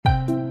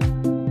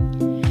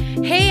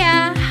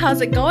how's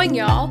it going,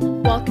 y'all?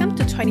 Welcome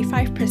to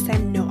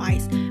 25% No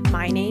Ice.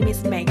 My name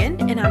is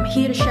Megan, and I'm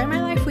here to share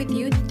my life with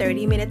you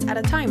 30 minutes at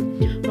a time.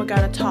 We're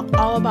gonna talk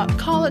all about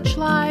college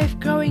life,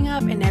 growing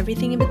up, and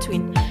everything in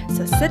between.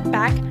 So sit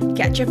back,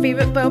 get your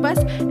favorite bobas,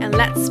 and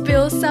let's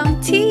spill some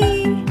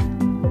tea!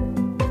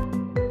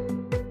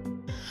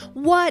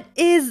 What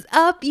is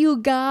up, you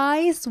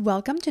guys?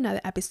 Welcome to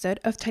another episode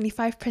of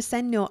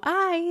 25% No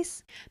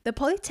Ice. The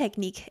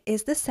Polytechnic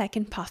is the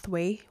second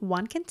pathway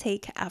one can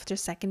take after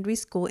secondary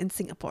school in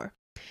Singapore.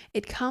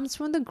 It comes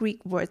from the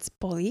Greek words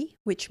poly,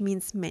 which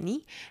means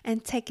many,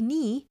 and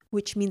techni,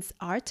 which means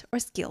art or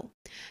skill.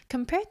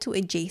 Compared to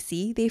a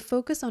JC, they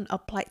focus on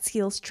applied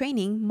skills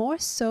training more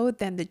so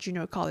than the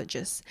junior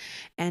colleges.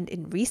 And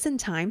in recent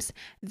times,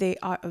 they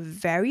are a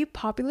very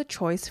popular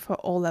choice for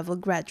O-level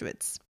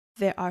graduates.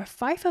 There are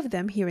 5 of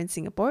them here in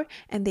Singapore,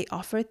 and they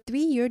offer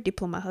 3-year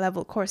diploma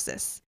level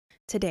courses.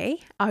 Today,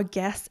 our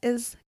guest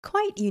is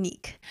quite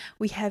unique.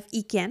 We have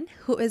Iken,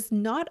 who is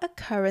not a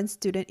current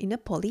student in a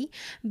poly,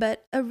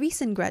 but a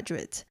recent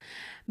graduate.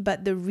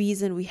 But the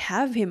reason we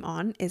have him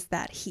on is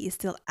that he is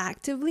still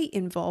actively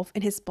involved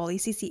in his poly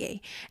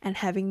CCA, and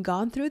having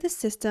gone through the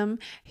system,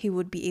 he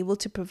would be able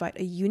to provide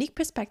a unique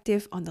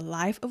perspective on the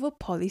life of a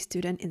poly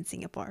student in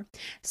Singapore.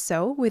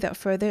 So, without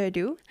further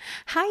ado,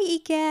 hi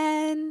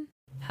Iken!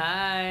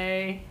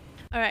 Hi.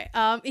 All right,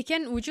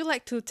 Iken, would you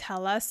like to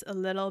tell us a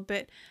little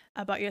bit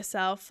about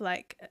yourself,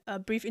 like a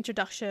brief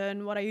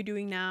introduction? What are you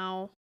doing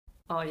now?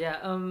 Oh yeah.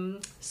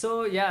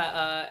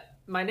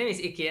 My name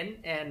is Iken,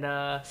 and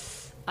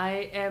I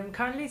am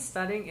currently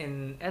studying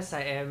in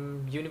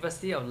SIM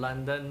University of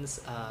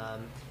London's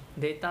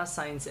Data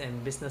Science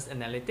and Business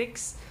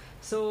Analytics.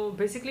 So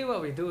basically,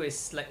 what we do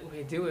is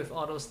we deal with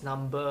all those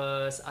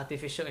numbers,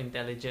 artificial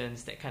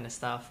intelligence, that kind of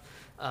stuff.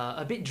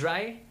 A bit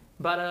dry,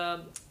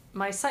 but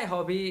my side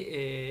hobby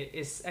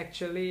is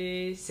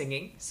actually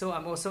singing. So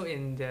I'm also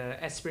in the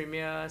S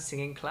Premier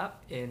Singing Club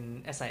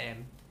in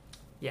SIM.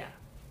 Yeah.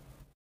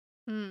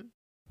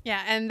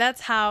 Yeah, and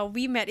that's how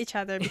we met each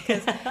other,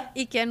 because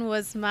Iken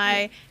was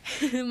my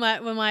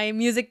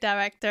music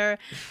director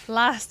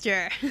last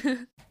year.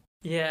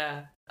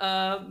 Yeah.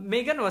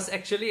 Megan was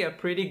actually a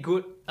pretty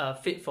good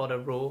fit for the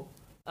role.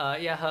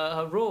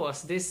 Her role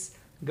was this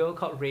girl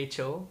called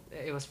Rachel.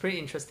 It was pretty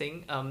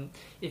interesting.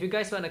 If you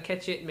guys want to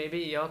catch it, maybe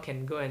y'all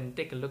can go and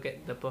take a look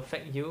at The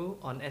Perfect You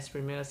on S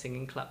Premier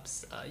Singing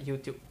Club's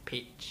YouTube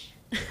page.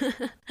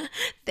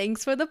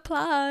 Thanks for the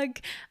plug.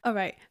 All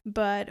right,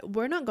 but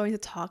we're not going to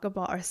talk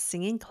about our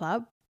singing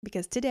club,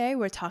 because today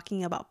we're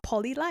talking about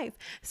poly life.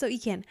 So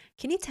Iken,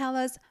 can you tell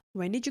us,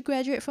 when did you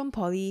graduate from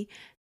poly,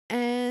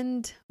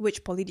 and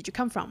which poly did you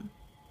come from?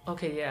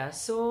 Okay, yeah.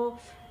 So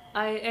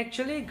I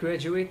actually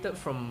graduated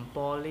from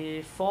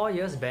poly 4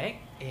 years back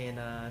in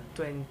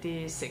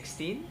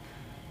 2016.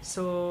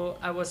 So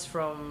I was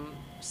from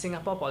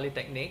Singapore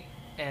Polytechnic,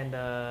 and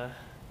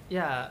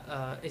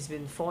it's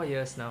been 4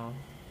 years now.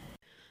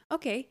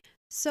 Okay,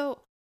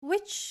 so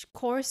which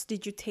course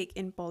did you take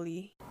in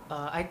poly?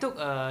 I took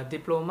a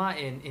diploma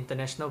in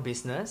international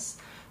business,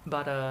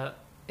 but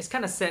it's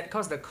kind of sad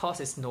because the course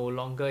is no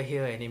longer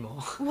here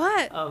anymore.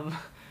 What?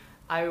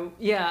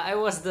 I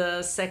was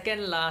the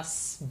second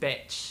last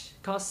batch,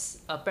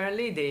 because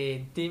apparently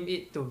they deem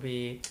it to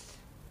be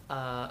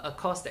a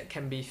course that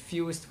can be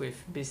fused with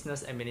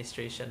business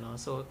administration,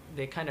 so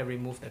they kind of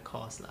removed the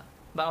course lah.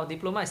 But our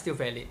diploma is still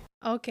valid.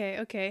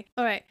 Okay.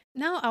 All right.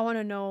 Now I want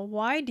to know,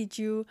 why did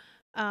you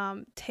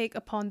take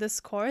upon this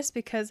course?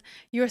 Because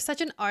you're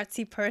such an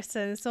artsy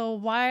person, so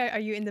why are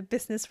you in the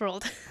business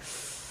world?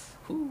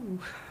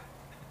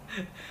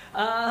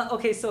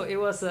 Okay, so it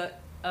was a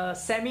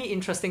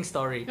semi-interesting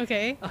story.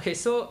 Okay,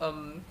 so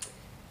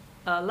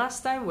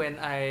last time when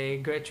I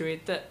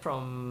graduated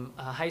from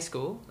high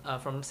school,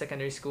 from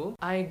secondary school,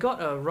 I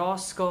got a raw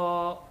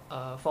score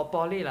for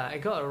poly lah. I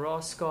got a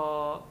raw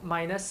score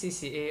minus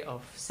CCA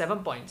of 7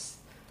 points.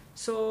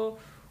 So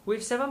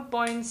with 7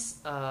 points,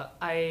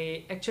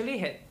 I actually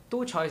had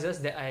 2 choices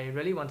that I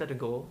really wanted to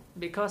go,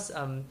 because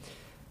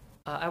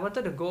I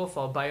wanted to go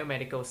for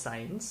biomedical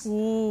science.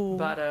 Ooh,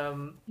 but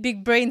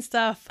big brain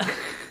stuff.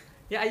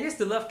 yeah, I used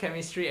to love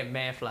chemistry and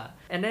math lah.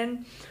 And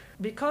then,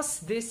 because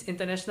this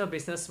international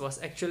business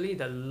was actually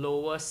the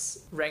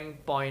lowest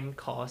rank point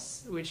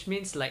course, which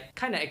means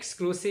kind of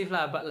exclusive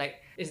lah, but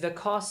it's the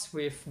course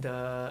with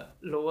the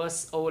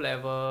lowest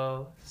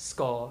O-level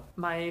score.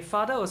 My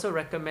father also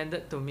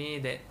recommended to me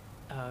that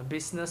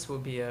business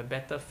would be a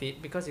better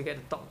fit, because you get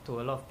to talk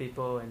to a lot of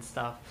people and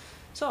stuff.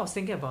 So I was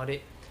thinking about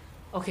it.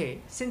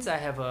 Okay, since I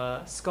have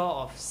a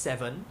score of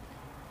 7,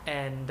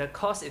 and the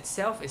course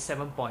itself is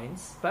 7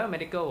 points,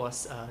 biomedical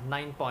was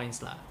 9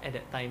 points lah at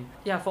that time.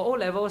 Yeah, for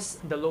O-levels,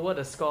 the lower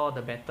the score,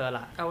 the better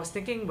lah. I was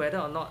thinking whether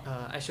or not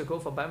I should go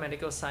for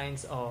biomedical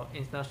science or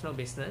international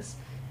business.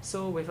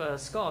 So with a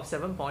score of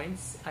 7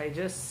 points, I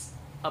just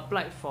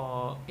applied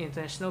for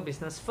international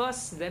business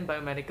first, then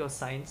biomedical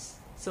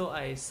science. So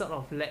I sort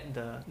of let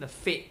the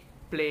fate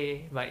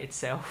play by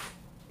itself.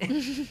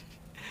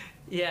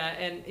 Yeah,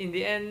 and in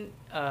the end,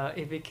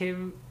 it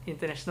became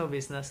international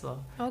business law.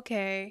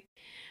 Okay.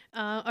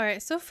 All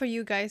right, so for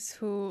you guys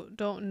who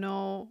don't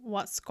know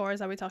what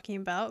scores are we talking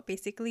about,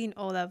 basically in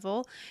O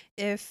level,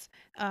 if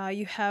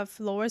you have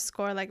lower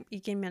score like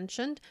Ikin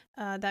mentioned,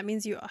 that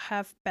means you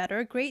have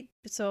better grade.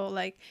 So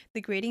like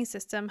the grading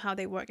system, how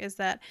they work is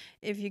that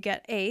if you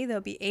get A,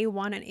 there'll be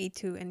A1 and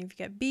A2, and if you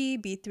get B,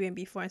 B3 and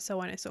B4 and so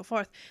on and so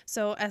forth.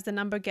 So as the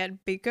number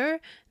get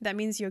bigger, that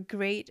means your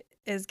grade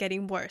is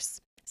getting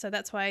worse. So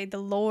that's why the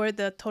lower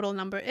the total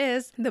number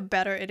is, the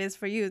better it is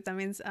for you. That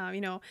means,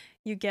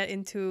 you get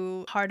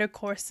into harder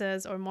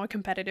courses or more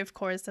competitive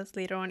courses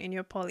later on in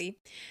your poly.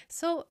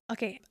 So,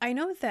 okay, I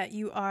know that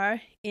you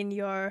are in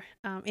your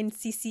in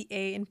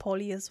CCA in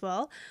poly as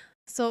well.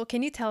 So,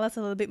 can you tell us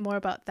a little bit more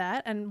about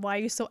that and why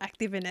you're so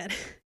active in it?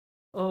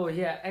 Oh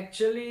yeah,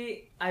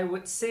 actually I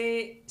would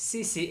say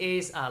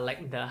CCAs are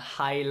like the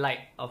highlight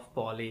of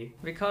poly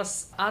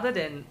because other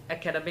than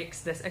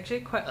academics there's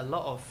actually quite a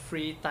lot of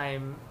free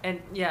time,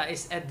 and yeah,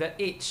 it's at the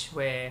age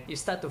where you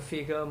start to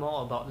figure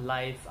more about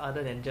life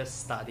other than just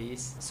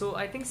studies. So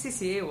I think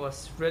CCA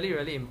was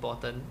really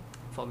important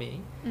for me.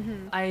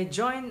 I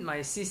joined my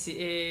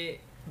CCA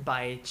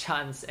by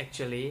chance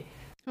actually.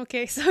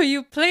 Okay, so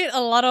you played a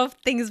lot of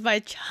things by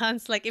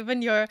chance, like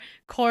even your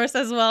course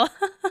as well.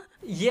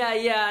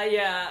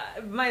 Yeah.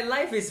 My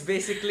life is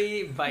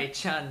basically by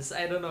chance.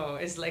 I don't know.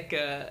 It's like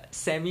a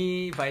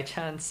semi by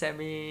chance,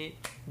 semi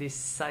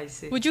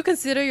decisive. Would you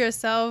consider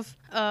yourself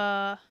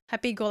a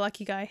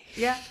happy-go-lucky guy?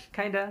 Yeah,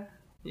 kinda.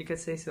 You could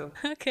say so.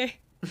 Okay.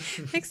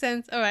 Makes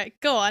sense. All right,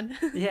 go on.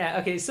 Yeah,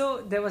 okay,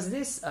 so there was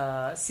this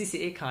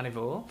CCA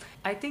carnival.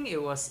 I think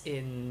it was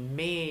in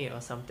May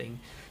or something.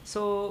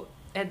 So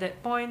at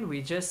that point,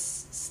 we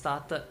just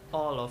started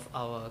all of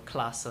our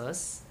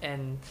classes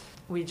and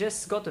we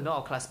just got to know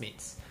our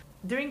classmates.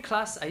 During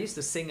class, I used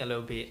to sing a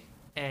little bit,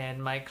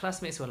 and my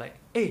classmates were like,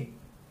 "Hey,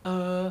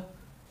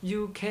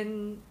 you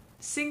can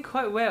sing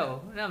quite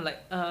well." And I'm like,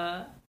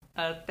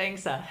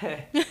 thanks,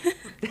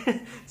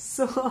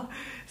 so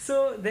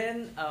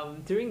then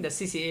during the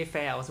CCA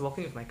fair, I was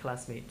walking with my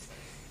classmates,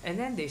 and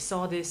then they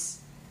saw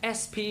this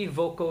SP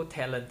Vocal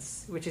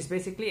Talents, which is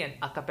basically an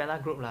a cappella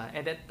group lah.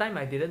 At that time,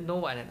 I didn't know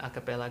what an a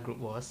cappella group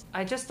was.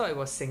 I just thought it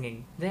was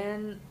singing.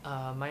 Then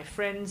my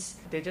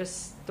friends, they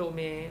just told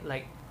me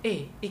like,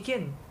 "Hey,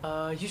 Iken,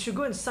 you should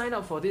go and sign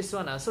up for this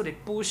one." So they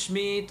pushed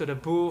me to the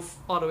booth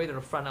all the way to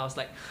the front. I was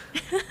like,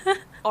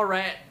 "All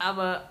right,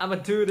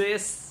 I'ma do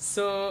this."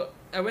 So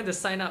I went to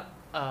sign up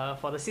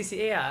for the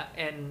CCA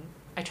and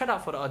I tried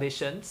out for the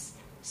auditions.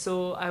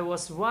 So I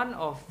was one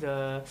of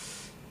the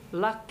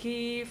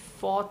lucky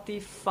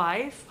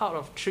 45 out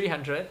of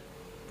 300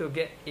 to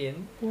get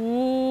in.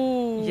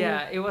 Ooh.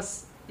 Yeah, it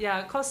was,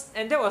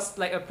 and that was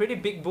like a pretty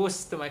big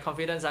boost to my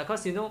confidence,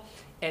 cause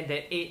at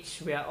that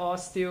age we are all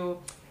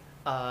still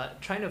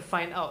trying to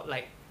find out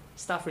like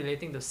stuff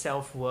relating to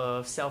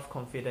self-worth,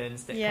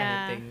 self-confidence, that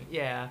kind of thing.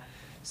 Yeah,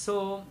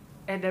 so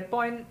at that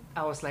point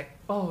I was like,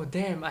 oh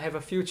damn, I have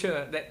a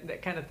future,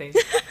 that kind of thing.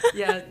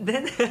 Yeah,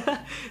 then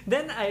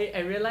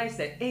I realized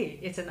that, hey,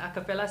 it's an a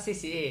cappella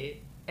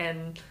CCA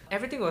and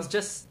everything was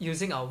just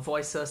using our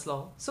voices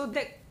lor. So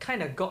that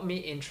kind of got me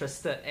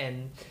interested,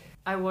 and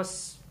I would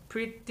say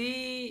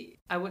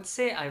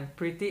I'm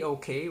pretty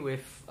okay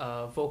with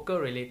vocal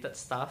related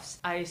stuffs.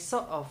 I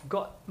sort of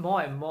got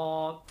more and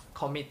more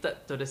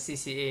committed to the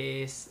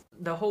CCAs,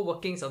 the whole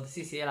workings of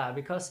the CCA lah,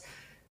 because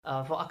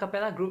for a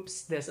cappella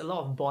groups there's a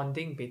lot of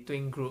bonding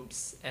between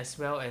groups as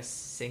well as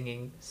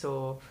singing,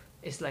 so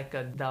it's like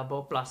a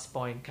double plus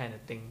point kind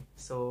of thing.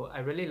 So I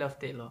really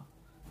loved it lor.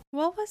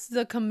 What was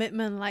the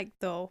commitment like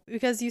though?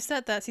 Because you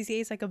said that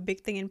CCA is like a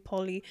big thing in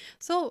poly.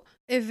 So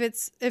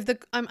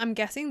I'm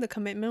guessing the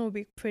commitment will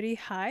be pretty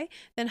high.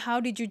 Then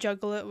how did you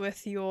juggle it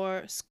with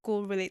your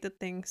school related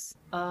things?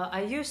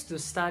 I used to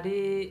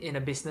study in a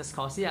business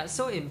course. Yeah,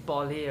 so in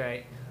poly,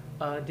 right,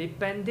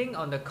 depending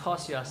on the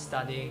course you are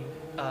studying,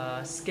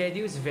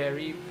 schedules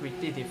vary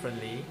pretty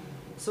differently.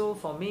 So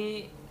for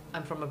me,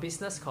 I'm from a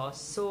business course,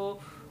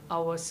 so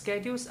our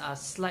schedules are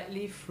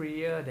slightly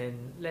freer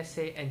than, let's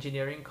say,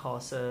 engineering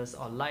courses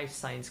or life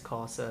science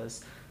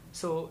courses.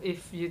 So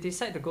if you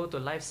decide to go to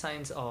life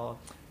science or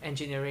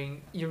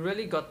engineering, you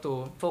really got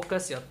to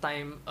focus your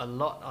time a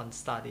lot on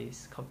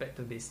studies compared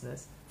to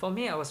business. For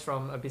me, I was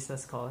from a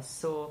business course,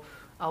 so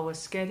our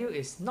schedule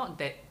is not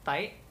that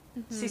tight.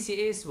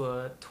 CCAs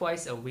were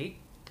twice a week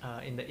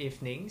in the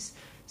evenings,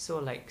 so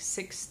like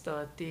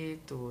 6:30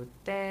 to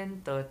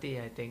 10:30,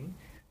 I think,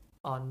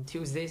 on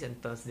Tuesdays and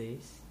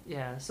Thursdays.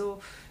 Yeah,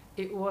 so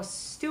it was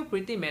still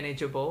pretty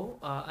manageable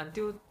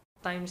until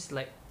times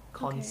like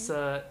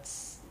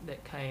concerts,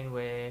 that kind,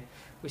 where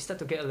we start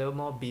to get a little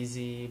more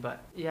busy. But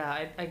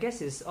yeah, I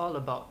guess it's all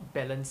about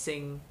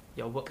balancing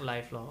your work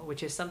life law,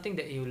 which is something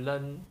that you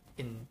learn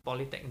in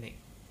Polytechnic.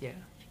 Yeah.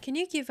 Can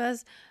you give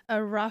us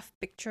a rough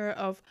picture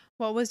of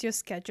what was your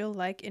schedule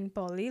like in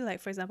poly? Like,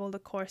 for example, the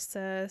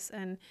courses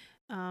and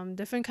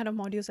different kind of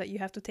modules that you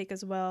have to take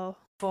as well.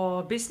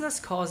 For business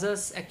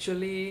courses,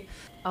 actually,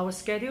 our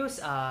schedules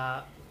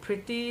are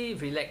pretty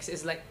relaxed.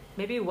 It's like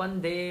maybe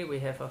one day we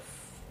have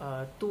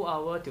a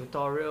 2-hour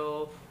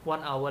tutorial,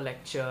 1-hour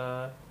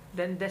lecture,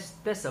 then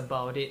that's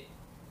about it.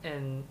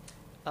 And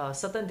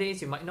certain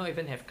days you might not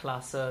even have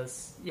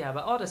classes. Yeah,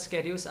 but all the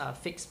schedules are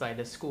fixed by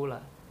the school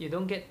lah. You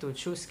don't get to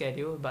choose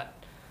schedule, but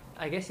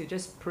I guess you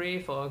just pray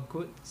for a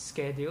good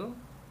schedule.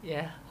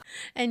 Yeah.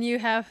 And you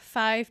have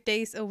 5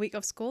 days a week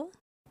of school?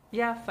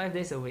 Yeah, 5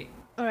 days a week.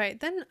 All right,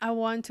 then I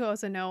want to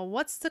also know,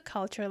 what's the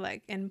culture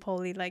like in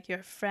Poly, like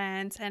your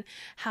friends, and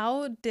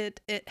how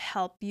did it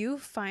help you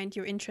find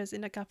your interest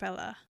in a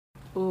cappella?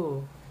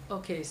 Oh,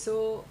 okay.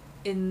 So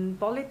in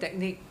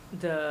Polytechnic,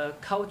 the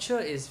culture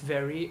is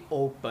very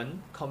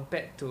open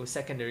compared to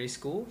secondary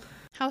school.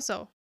 How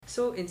so?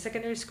 So in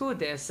secondary school,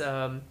 there's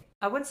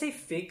I wouldn't say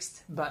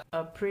fixed, but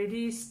a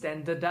pretty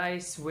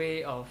standardized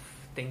way of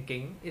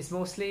thinking. It's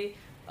mostly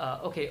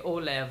okay, O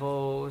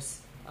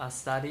levels,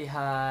 study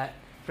hard,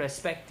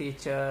 respect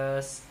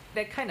teachers,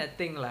 that kind of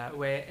thing lah,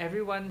 where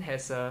everyone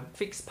has a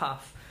fixed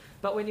path.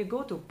 But when you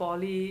go to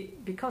poly,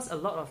 because a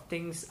lot of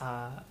things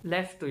are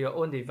left to your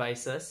own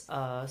devices,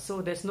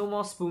 so there's no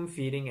more spoon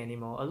feeding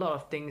anymore. A lot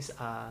of things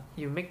are,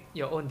 you make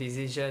your own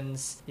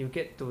decisions, you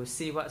get to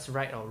see what's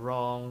right or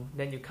wrong,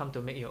 then you come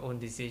to make your own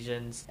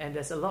decisions. And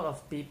there's a lot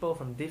of people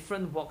from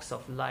different walks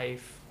of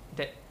life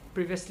that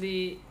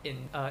previously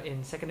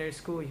in secondary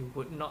school you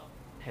would not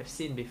have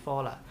seen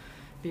before lah.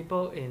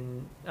 People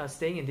in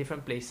staying in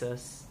different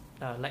places.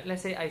 Like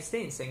let's say I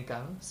stay in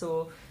Sengkang,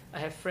 so I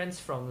have friends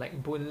from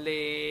like Boon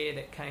Lay,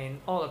 that kind,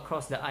 all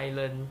across the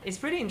island. It's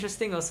pretty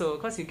interesting also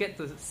because you get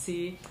to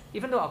see,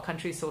 even though our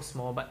country is so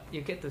small, but you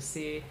get to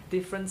see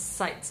different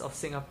sides of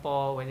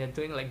Singapore when you're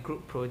doing like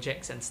group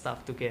projects and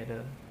stuff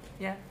together.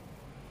 Yeah.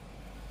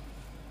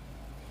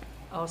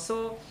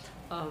 Also,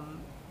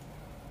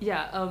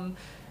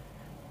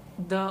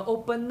 the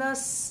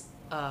openness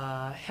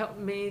helped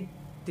me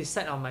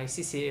decide on my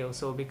CCA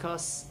also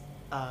because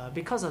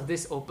of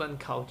this open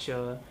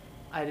culture.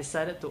 I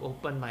decided to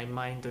open my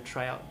mind to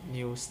try out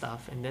new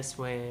stuff, and that's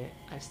where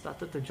I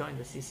started to join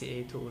the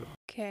CCA too.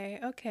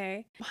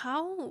 Okay.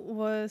 How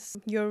was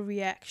your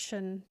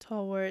reaction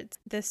towards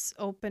this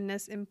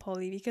openness in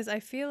poly? Because I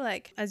feel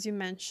like, as you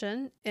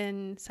mentioned,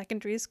 in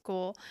secondary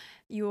school,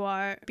 you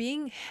are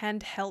being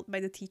handheld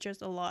by the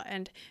teachers a lot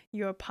and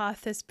your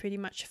path is pretty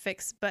much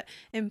fixed. But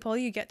in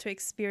poly, you get to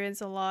experience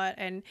a lot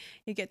and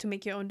you get to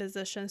make your own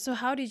decisions. So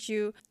how did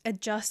you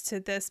adjust to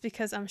this?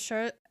 Because I'm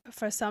sure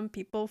for some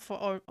people,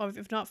 or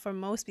if not for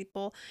most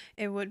people,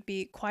 it would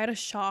be quite a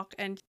shock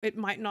and it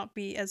might not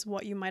be as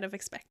what you might have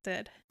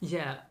expected.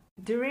 Yeah,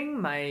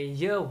 during my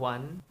year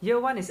one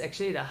is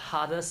actually the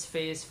hardest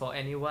phase for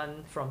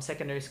anyone from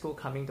secondary school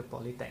coming to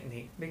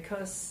Polytechnic,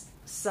 because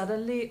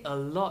suddenly a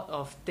lot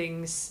of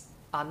things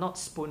are not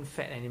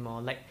spoon-fed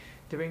anymore. Like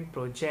during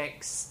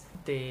projects,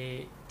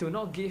 they do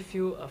not give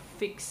you a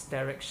fixed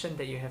direction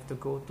that you have to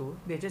go to.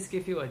 They just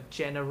give you a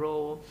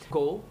general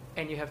goal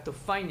and you have to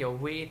find your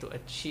way to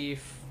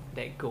achieve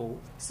that goal.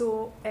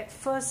 So at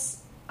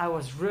first, I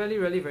was really,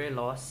 really very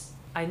lost.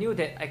 I knew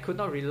that I could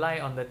not rely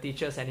on the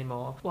teachers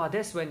anymore. Wow,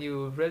 that's when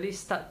you really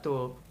start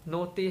to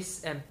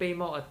notice and pay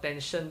more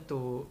attention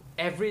to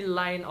every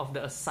line of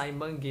the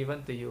assignment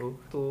given to you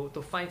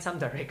to find some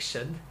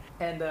direction.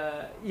 And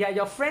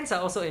your friends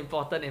are also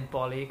important in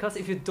poly, because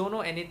if you don't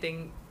know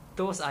anything,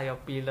 those are your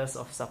pillars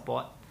of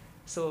support.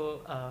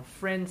 So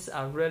friends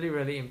are really,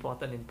 really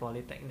important in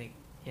Polytechnic.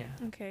 Yeah.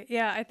 Okay.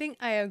 Yeah, I think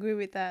I agree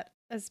with that.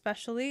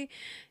 Especially,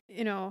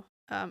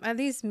 at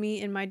least me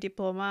in my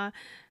diploma,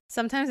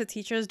 sometimes the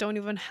teachers don't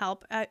even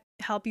help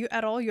you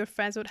at all. Your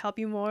friends would help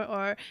you more,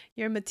 or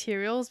your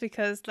materials,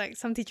 because like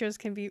some teachers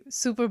can be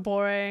super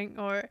boring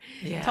or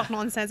talk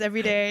nonsense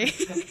every day.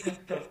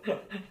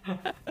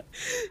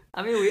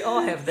 I mean, we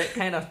all have that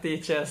kind of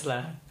teachers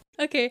lah.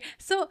 Okay,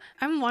 so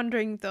I'm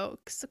wondering though,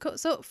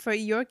 so for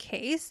your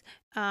case,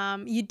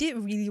 you did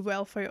really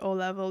well for your O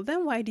level.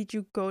 Then why did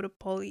you go to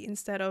poly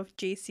instead of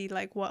JC,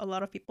 like what a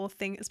lot of people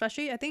think?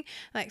 Especially, I think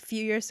like a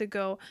few years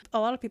ago, a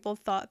lot of people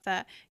thought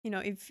that,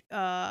 if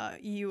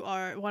you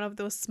are one of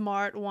those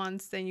smart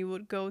ones, then you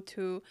would go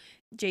to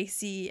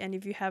JC, and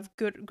if you have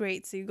good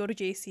grades, you go to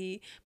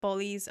JC.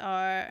 Polys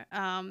are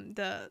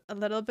a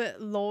little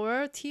bit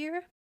lower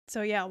tier.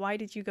 So yeah, why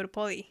did you go to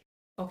poly?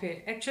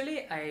 Okay,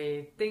 actually,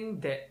 I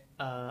think that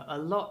a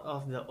lot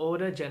of the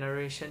older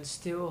generation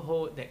still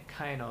hold that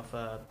kind of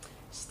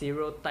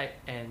stereotype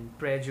and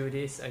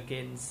prejudice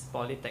against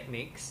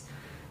polytechnics.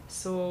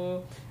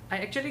 So I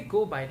actually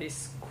go by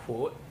this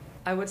quote.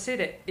 I would say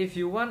that if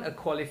you want a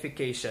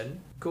qualification,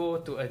 go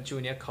to a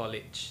junior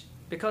college,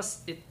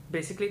 because it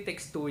basically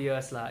takes 2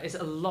 years lah. It's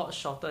a lot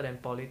shorter than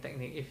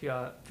polytechnic. If you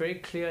are very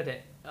clear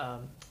that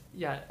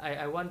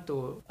I want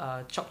to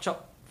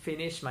chop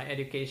finish my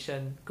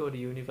education, go to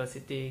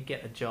university,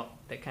 get a job,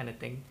 that kind of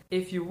thing.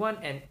 If you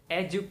want an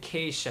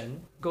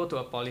education, go to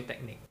a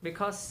polytechnic,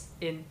 because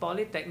in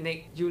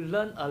polytechnic you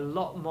learn a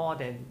lot more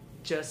than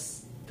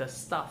just the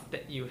stuff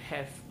that you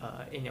have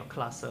in your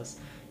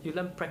classes. You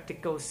learn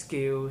practical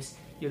skills,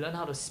 you learn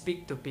how to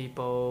speak to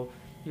people,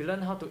 you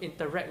learn how to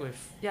interact with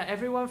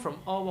everyone from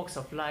all walks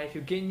of life.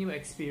 You gain new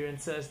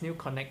experiences, new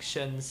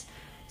connections.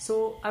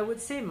 So I would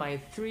say my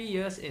 3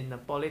 years in the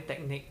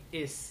polytechnic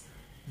is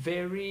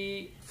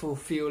very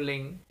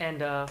fulfilling.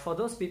 And for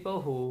those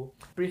people who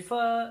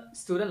prefer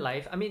student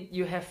life, I mean,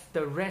 you have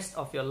the rest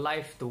of your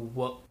life to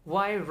work.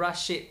 Why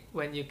rush it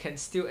when you can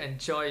still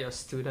enjoy your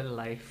student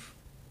life?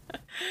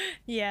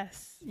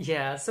 Yes.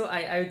 Yeah, so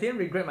I didn't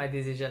regret my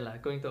decision lah,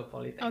 going to a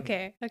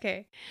polytechnic.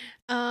 Okay.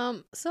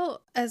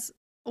 So as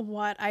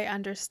what I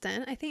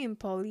understand, I think in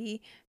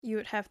poly you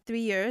would have 3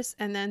 years,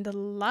 and then the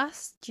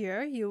last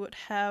year you would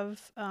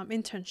have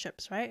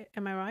internships, right?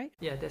 Am I right?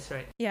 Yeah, that's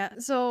right. Yeah.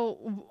 So,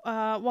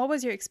 what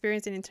was your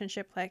experience in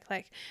internship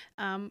like?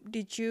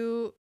 Did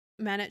you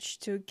manage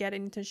to get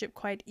an internship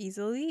quite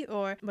easily,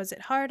 or was it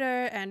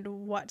harder? And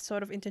what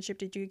sort of internship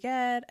did you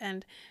get?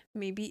 And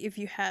maybe if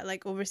you had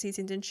like overseas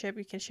internship,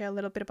 you can share a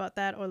little bit about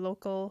that, or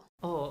local.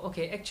 Oh,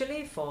 okay.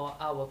 Actually, for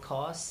our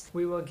course,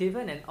 we were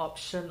given an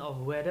option of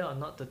whether or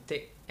not to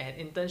take an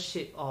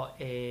internship or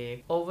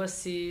a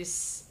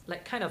overseas,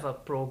 like kind of a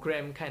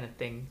program kind of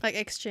thing. Like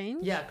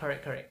exchange? Yeah,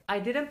 correct. I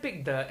didn't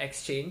pick the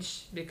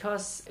exchange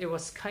because it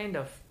was kind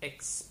of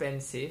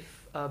expensive.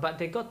 But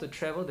they got to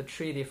travel to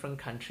 3 different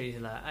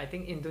countries lah. I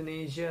think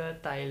Indonesia,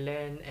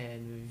 Thailand,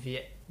 and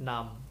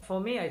Vietnam.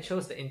 For me, I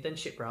chose the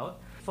internship route.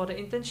 For the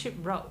internship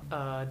route,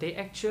 they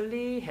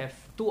actually have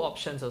 2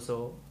 options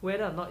also.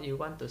 Whether or not you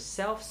want to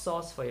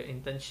self-source for your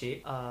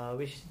internship,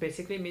 which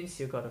basically means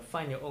you got to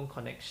find your own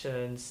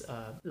connections,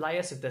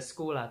 liaise with the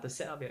school to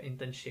set up your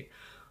internship,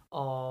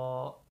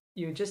 or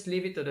you just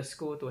leave it to the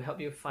school to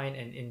help you find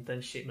an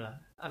internship lah.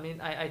 I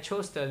mean, I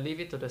chose to leave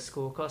it to the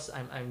school because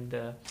I'm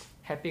the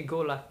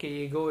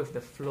happy-go-lucky, go with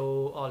the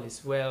flow, all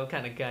is well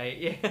kind of guy.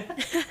 Yeah.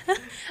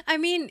 I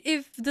mean,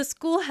 if the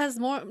school has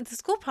more, the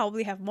school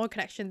probably have more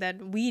connection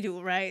than we do,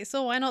 right?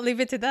 So why not leave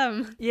it to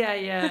them?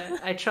 Yeah,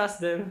 I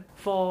trust them.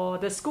 For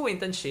the school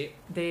internship,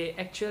 they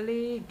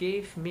actually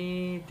gave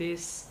me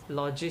this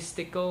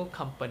logistical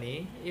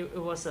company. It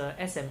was a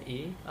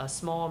SME, a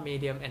small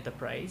medium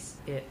enterprise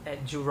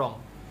at Jurong.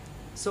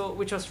 So,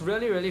 which was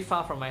really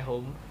far from my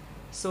home.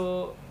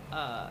 So,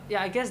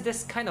 I guess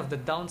that's kind of the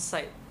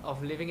downside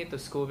of leaving it to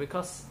school,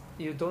 because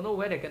you don't know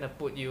where they're gonna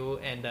put you,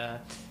 and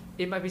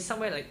it might be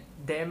somewhere like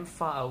damn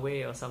far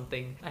away or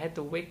something. I had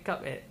to wake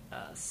up at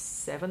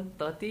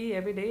 7:30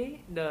 every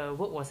day. The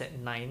work was at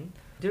 9.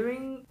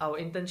 During our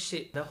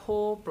internship, the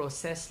whole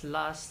process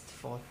lasts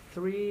for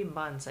 3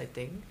 months, I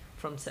think,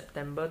 from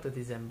September to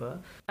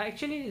December. I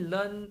actually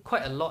learned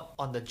quite a lot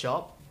on the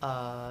job.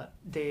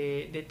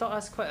 They taught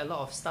us quite a lot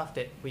of stuff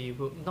that we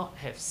would not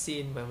have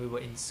seen when we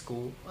were in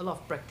school. A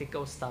lot of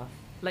practical stuff.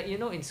 Like, you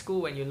know, in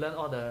school when you learn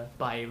all the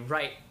by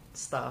right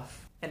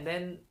stuff, and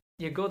then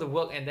you go to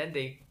work and then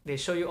they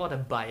show you all the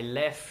by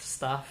left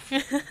stuff.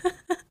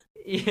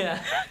 Yeah,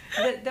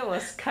 that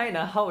was kind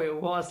of how it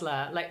was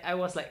lah. Like, I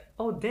was like,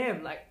 oh damn,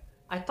 like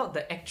I thought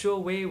the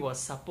actual way was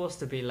supposed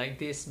to be like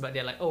this, but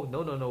they're like, oh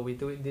no, we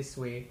do it this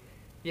way.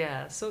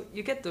 Yeah, so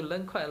you get to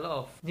learn quite a lot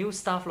of new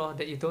stuff lor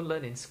that you don't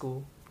learn in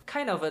school.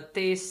 Kind of a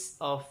taste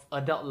of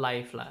adult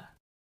life lah.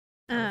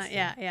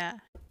 Yeah.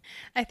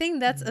 I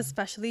think that's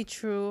especially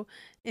true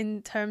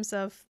in terms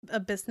of a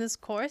business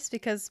course,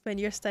 because when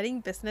you're studying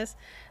business,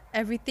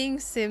 everything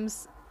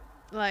seems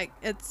like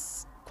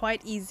it's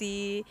quite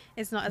easy,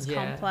 it's not as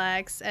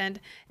complex, and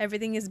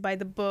everything is by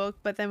the book.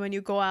 But then when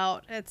you go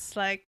out, it's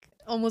like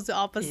almost the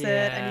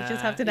opposite, and you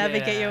just have to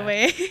navigate your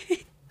way.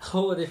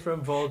 Whole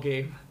different ball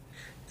game.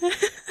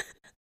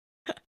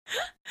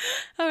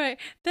 All right,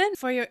 then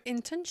for your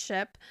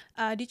internship,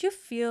 did you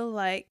feel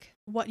like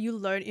what you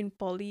learned in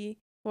poly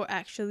were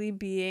actually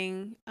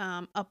being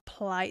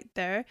applied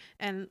there,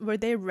 and were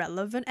they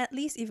relevant at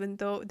least, even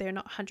though they're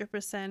not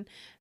 100%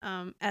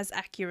 as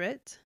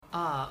accurate?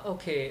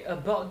 Okay,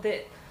 about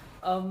that,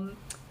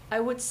 I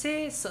would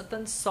say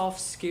certain soft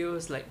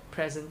skills like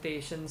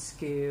presentation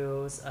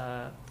skills,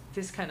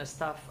 this kind of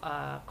stuff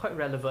are quite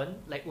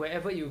relevant. Like,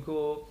 wherever you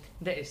go,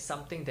 that is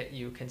something that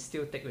you can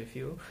still take with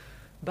you.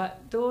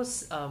 But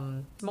those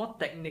more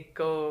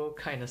technical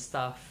kind of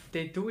stuff,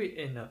 they do it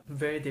in a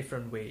very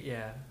different way.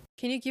 Yeah.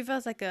 Can you give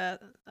us like a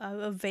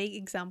vague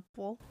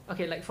example?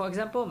 Okay, like for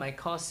example, my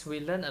course, we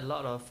learn a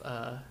lot of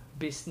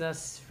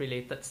business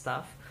related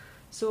stuff.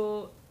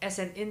 So as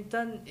an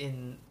intern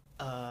in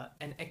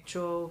an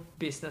actual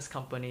business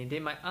company, they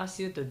might ask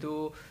you to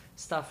do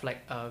stuff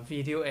like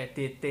video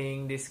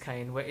editing, this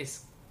kind, where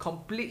it's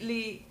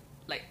completely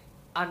like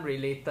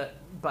unrelated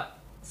but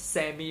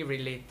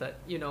semi-related,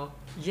 you know.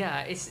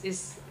 Yeah,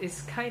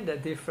 it's kind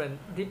of different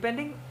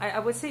depending. I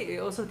would say it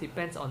also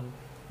depends on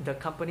the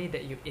company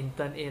that you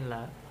intern in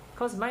lah.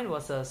 Because mine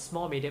was a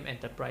small medium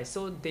enterprise,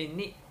 so they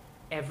need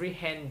every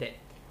hand that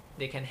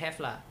they can have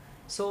lah.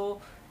 So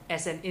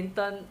as an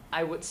intern,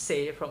 I would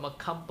say from a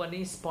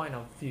company's point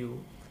of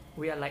view,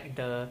 we are like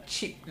the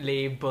cheap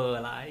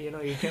labor lah. You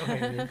know, you get what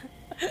I mean?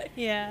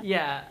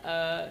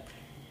 Yeah.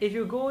 If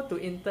you go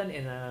to intern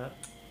in a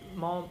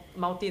more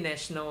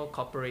multinational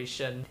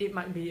corporation, it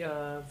might be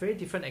a very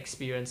different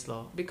experience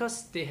lor,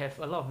 because they have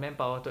a lot of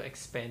manpower to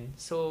expand.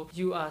 So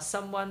you are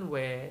someone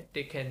where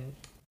they can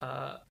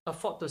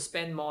afford to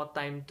spend more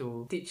time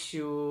to teach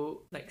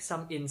you like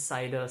some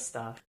insider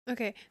stuff.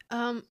 Okay.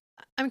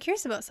 I'm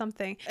curious about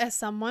something. As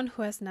someone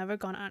who has never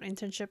gone on an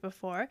internship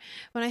before,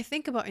 when I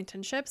think about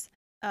internships,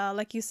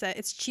 like you said,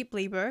 it's cheap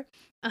labor.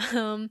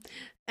 Um,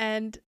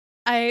 and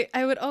I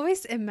would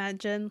always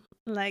imagine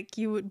like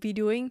you would be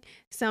doing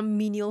some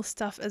menial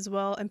stuff as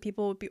well, and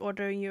people would be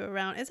ordering you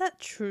around. Is that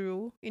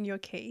true in your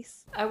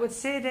case? I would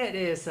say that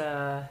is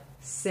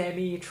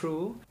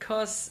semi-true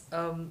because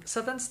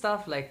certain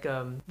stuff like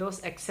those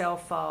Excel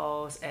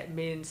files,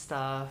 admin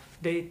stuff,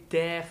 they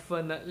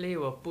definitely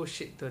will push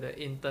it to the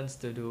interns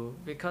to do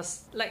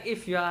because like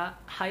if you are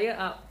higher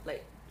up,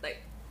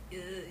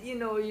 you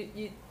know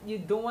you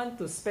don't want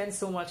to spend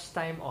so much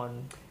time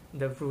on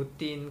the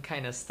routine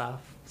kind of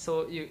stuff,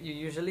 so you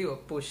usually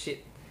will push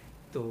it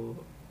to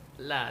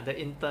the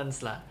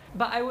interns lah.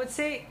 But I would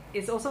say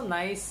it's also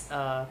nice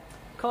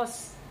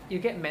cause you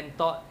get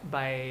mentored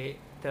by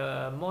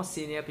the more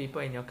senior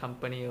people in your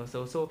company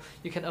also, so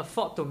you can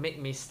afford to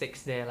make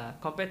mistakes there lah,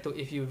 compared to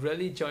if you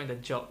really join the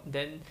job,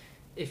 then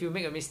if you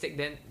make a mistake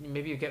then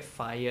maybe you get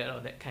fired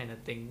or that kind of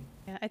thing.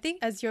 Yeah, I think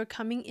as you're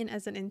coming in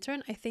as an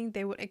intern, I think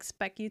they would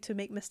expect you to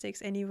make mistakes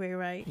anyway,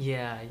 right?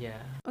 Yeah.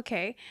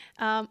 Okay.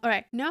 All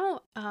right.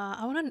 Now,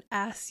 I want to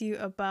ask you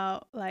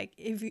about like,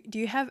 do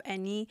you have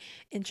any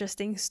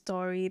interesting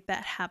story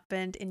that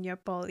happened in your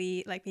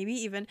poly, like maybe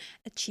even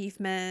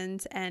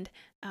achievements and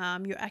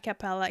your a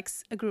cappella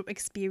group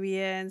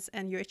experience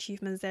and your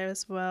achievements there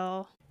as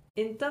well?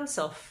 In terms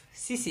of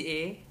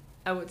CCA,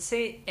 I would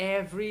say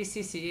every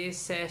CCA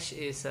sesh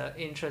is an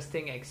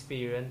interesting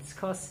experience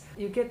because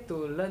you get to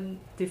learn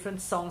different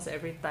songs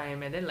every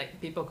time, and then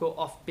like people go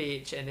off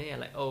page and then you're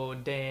like, oh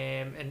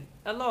damn, and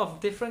a lot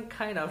of different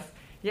kind of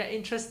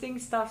interesting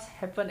stuff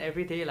happen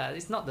every day lah.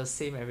 It's not the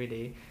same every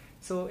day.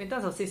 So in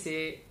terms of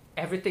CCA,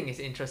 everything is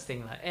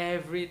interesting lah.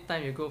 Every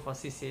time you go for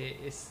CCA,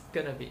 it's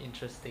gonna be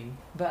interesting.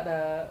 But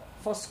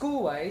for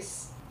school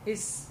wise,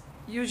 it's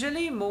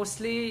usually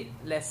mostly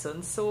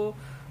lessons, so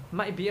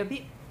might be a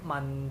bit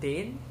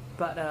mundane,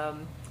 but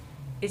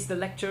it's the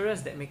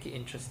lecturers that make it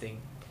interesting.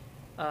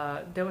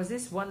 There was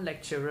this one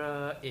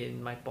lecturer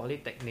in my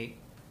polytechnic.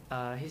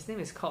 His name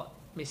is called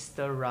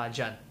Mr.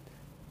 Rajan,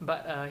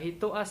 but he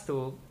told us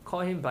to call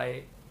him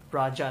by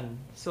Rajan,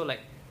 so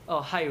like, oh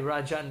hi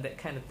Rajan, that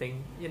kind of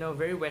thing, you know,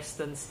 very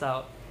Western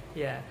style.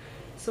 Yeah,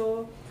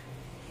 so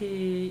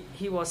he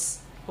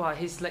was, wow,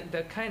 he's like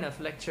the kind of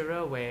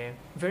lecturer where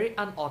very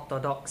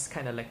unorthodox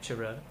kind of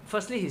lecturer.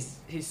 Firstly,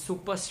 he's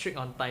super strict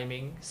on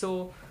timing,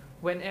 so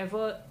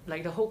whenever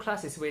like the whole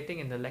class is waiting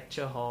in the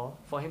lecture hall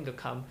for him to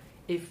come,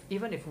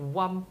 even if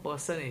one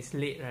person is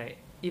late, right,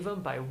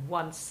 even by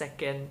 1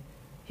 second,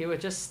 he will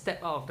just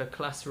step out of the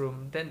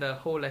classroom, then the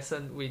whole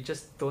lesson we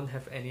just don't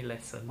have any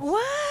lessons.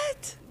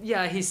 What?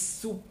 Yeah, he's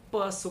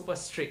super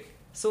strict.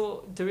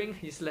 So during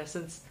his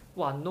lessons,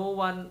 wow, no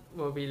one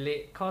will be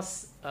late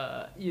because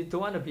you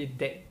don't want to be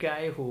that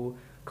guy who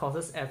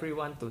causes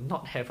everyone to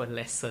not have a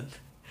lesson.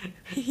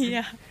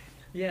 Yeah.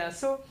 Yeah,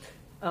 so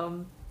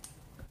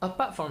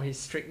apart from his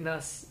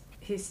strictness,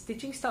 his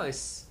teaching style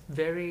is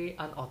very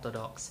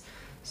unorthodox.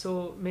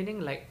 So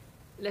meaning like,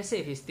 let's say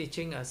if he's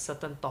teaching a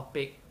certain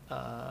topic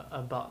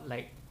about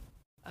like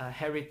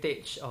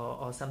heritage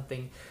or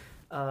something,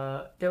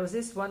 there was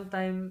this one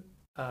time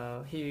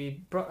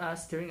he brought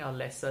us during our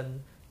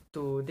lesson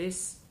to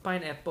this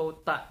pineapple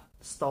tart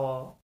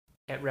store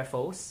at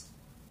Raffles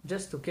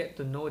just to get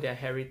to know their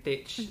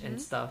heritage and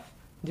stuff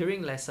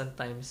during lesson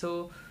time.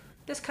 So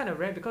that's kind of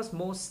rare because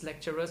most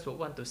lecturers would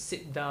want to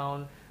sit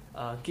down,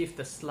 give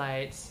the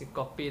slides,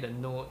 copy the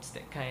notes,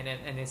 that kind,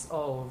 and it's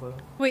all over.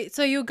 Wait,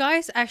 so you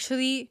guys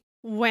actually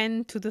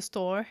went to the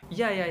store?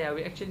 Yeah.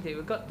 We actually did.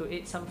 We got to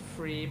eat some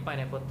free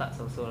pineapple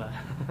tarts also lah.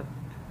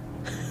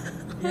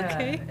 Yeah,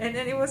 Okay. and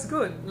it was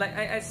good. Like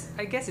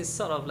I guess it's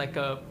sort of like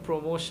a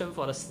promotion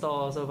for the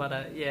store also,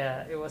 but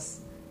yeah, it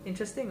was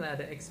interesting lah,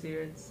 the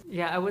experience.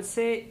 Yeah, I would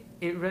say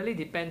it really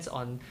depends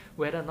on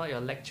whether or not your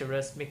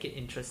lecturers make it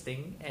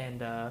interesting,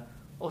 and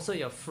also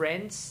your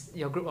friends,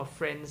 your group of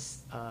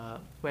friends,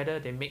 whether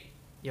they make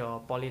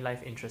your poly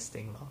life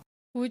interesting lor.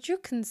 Would you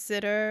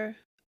consider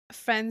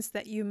friends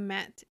that you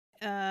met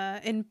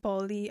in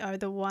poly are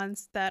the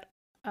ones that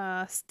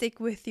stick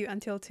with you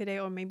until today,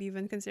 or maybe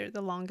even considered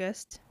the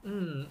longest?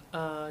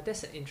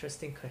 That's an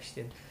interesting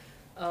question.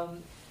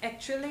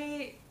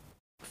 Actually,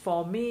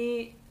 for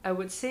me, I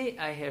would say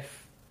I have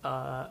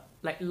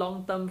like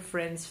long-term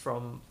friends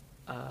from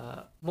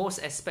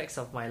most aspects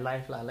of my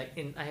life lah. Like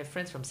I have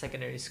friends from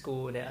secondary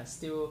school that are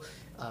still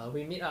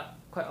we meet up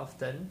quite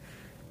often,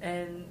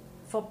 and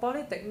for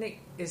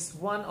polytechnic is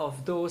one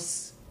of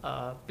those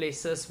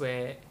places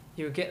where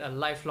you get a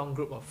lifelong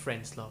group of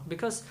friends lor.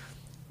 Because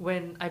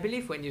I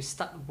believe when you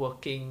start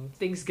working,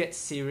 things get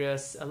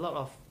serious, a lot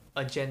of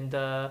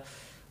agenda.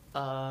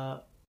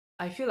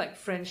 I feel like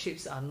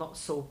friendships are not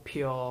so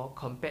pure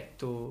compared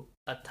to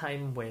a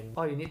time when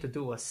all you need to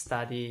do was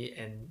study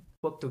and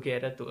work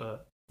together to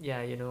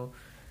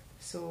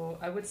so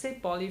I would say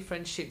poly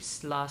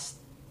friendships last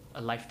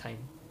a lifetime.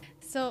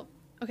 So,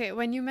 okay,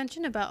 when you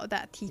mentioned about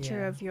that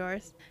teacher Yeah. of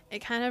yours, it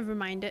kind of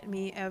reminded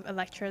me of a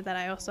lecture that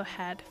I also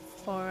had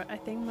for, I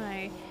think,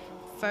 my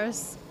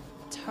first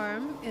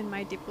term in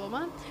my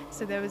diploma.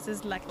 So there was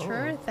this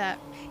lecturer that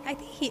I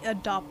think he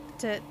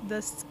adopted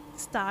this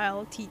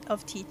style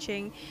of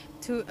teaching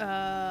to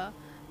a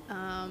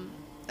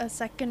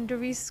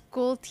secondary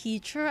school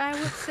teacher, I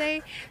would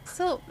say.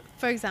 So,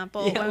 for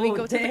example, Yeah, when we oh,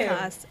 go to the damn.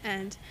 class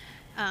and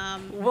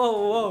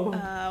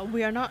Whoa.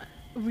 we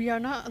are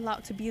not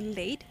allowed to be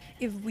late.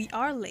 If we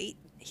are late,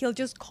 he'll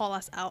just call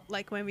us out,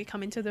 like when we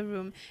come into the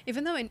room.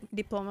 Even though in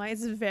diploma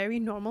it's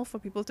very normal for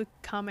people to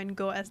come and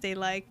go as they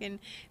like, and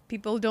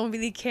people don't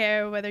really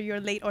care whether you're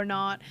late or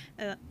not.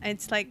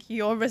 It's like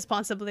your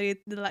responsibility.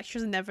 The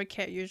lecturers never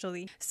care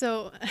usually.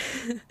 So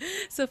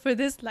so for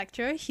this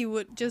lecture, he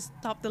would just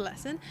stop the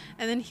lesson,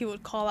 and then he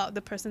would call out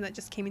the person that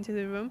just came into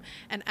the room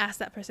and ask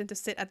that person to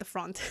sit at the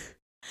front.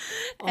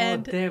 Oh,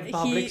 damn,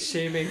 public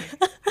shaming.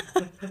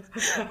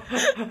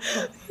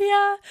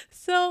 Yeah,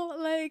 so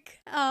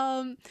like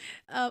and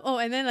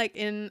then like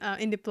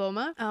in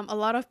diploma, a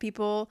lot of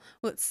people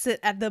would sit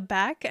at the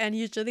back, and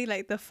usually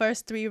like the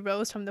first 3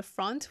 rows from the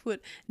front would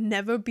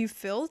never be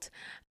filled,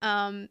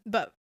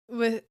 but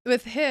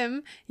with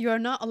him, you're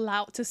not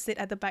allowed to sit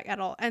at the back at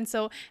all. And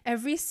so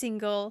every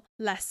single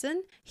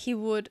lesson, he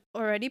would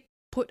already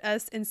put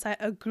us inside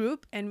a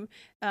group, and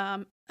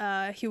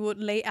he would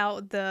lay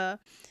out the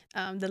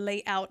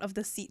layout of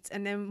the seats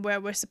and then where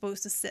we're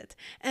supposed to sit.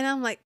 And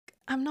I'm like,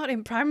 I'm not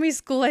in primary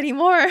school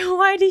anymore.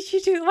 Why are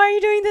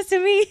you doing this to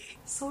me?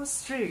 So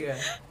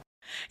strict.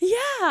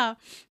 Yeah,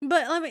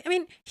 but I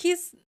mean,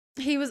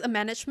 he was a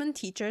management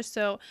teacher,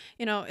 so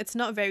it's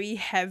not very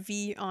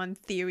heavy on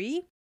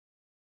theory.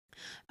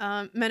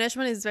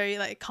 Management is very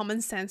like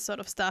common sense sort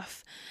of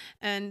stuff,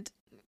 and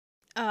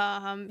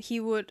he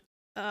would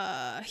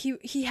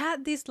he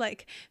had these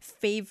like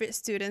favorite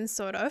students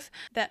sort of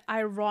that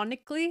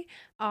ironically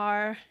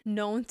are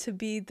known to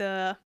be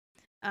the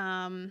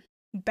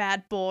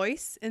bad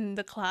boys in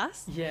the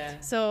class. Yeah.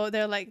 So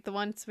they're like the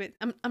ones with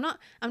I'm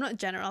not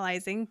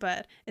generalizing,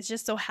 but it's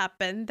just so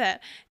happened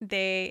that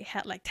they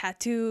had like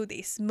tattoo,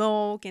 they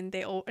smoke, and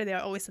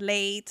they're always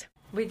late.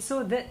 Wait,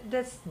 so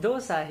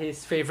those are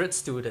his favorite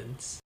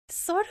students?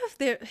 Sort of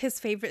his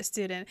favorite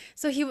student.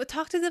 So he would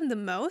talk to them the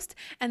most,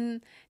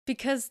 and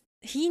because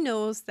he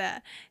knows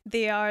that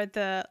they are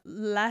the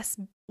less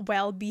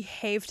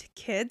well-behaved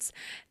kids,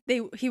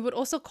 he would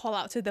also call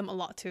out to them a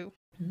lot too.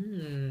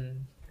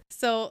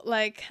 So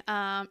like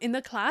in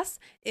the class,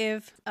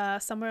 if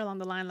somewhere along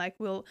the line, like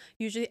we'll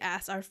usually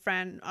ask our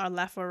friend our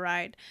left or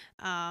right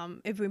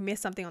if we miss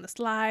something on the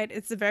slide.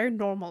 It's very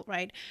normal,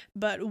 right?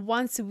 But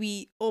once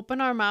we open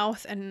our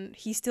mouth and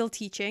he's still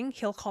teaching,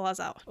 he'll call us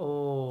out.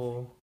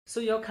 Oh, so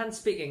y'all can't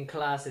speak in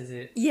class, is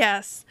it?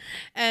 Yes.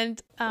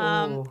 And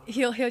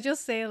he'll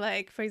just say,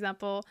 like, for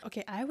example,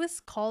 okay, I was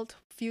called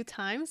a few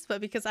times, but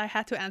because I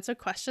had to answer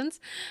questions,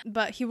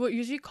 but he would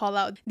usually call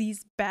out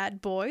these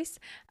bad boys,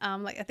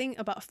 like I think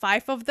about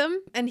 5 of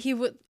them, and he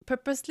would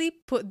purposely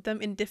put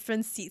them in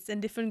different seats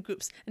and different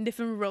groups and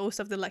different rows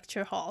of the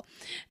lecture hall.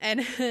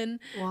 And then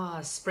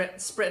wow, spread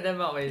them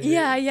out, is it?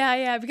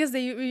 Yeah, because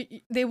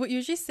they would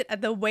usually sit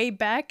at the way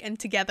back and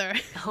together.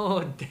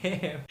 Oh,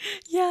 damn.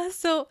 Yeah,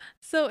 so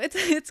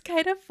it's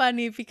kind of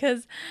funny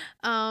because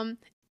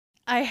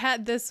I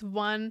had this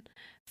one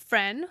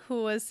friend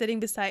who was sitting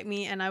beside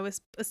me, and I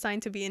was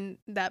assigned to be in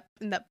that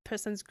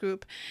person's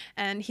group,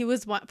 and he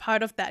was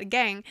part of that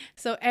gang.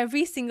 So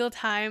every single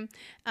time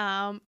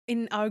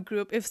in our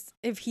group,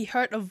 if he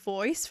heard a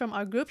voice from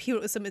our group, he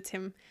would submit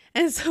him,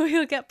 and so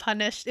he'll get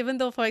punished, even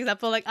though, for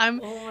example, like I'm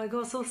Oh my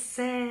god, so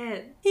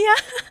sad. yeah.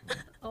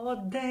 Oh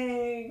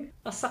dang,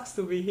 that sucks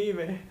to be him,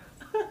 eh?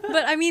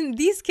 But I mean,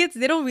 these kids,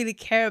 they don't really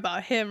care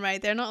about him,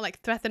 right? They're not like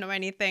threatened or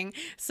anything.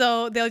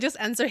 So they'll just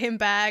answer him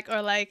back,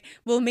 or like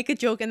we'll make a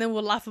joke and then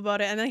we'll laugh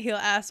about it, and then he'll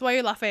ask, "Why are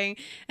you laughing?"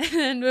 And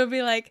then we'll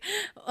be like,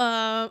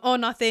 "Oh,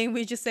 nothing.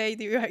 We just say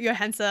you're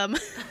handsome."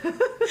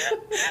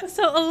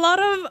 So a lot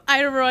of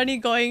irony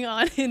going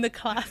on in the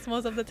class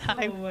most of the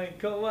time. Oh my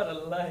god, what a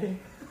lie.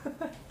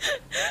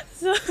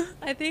 So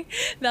I think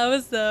that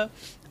was the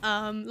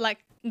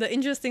like the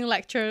interesting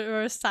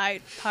lecturer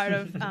side part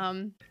of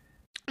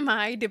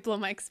my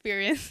diploma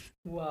experience.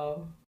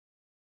 Wow.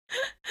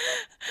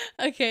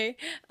 Okay.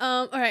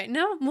 All right.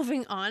 Now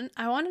moving on,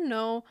 I want to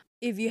know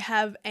if you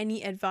have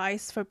any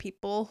advice for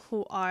people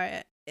who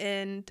are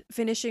in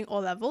finishing O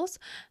levels,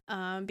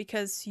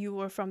 because you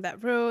were from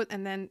that road,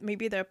 and then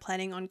maybe they're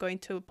planning on going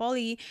to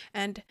poly.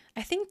 And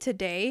I think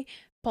today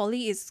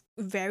poly is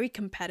very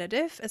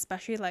competitive,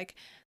 especially like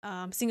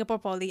Singapore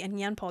Poly and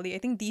Ngee Ann Poly. I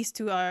think these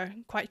two are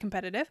quite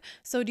competitive.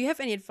 So do you have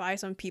any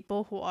advice on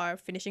people who are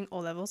finishing O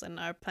levels and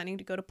are planning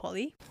to go to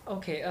poly?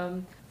 Okay,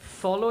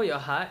 follow your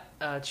heart.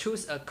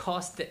 Choose a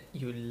course that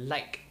you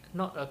like,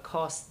 not a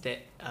course that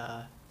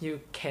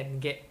you can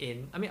get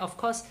in. I mean, of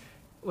course,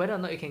 whether or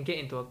not you can get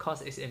into a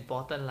course is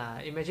important lah.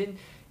 Imagine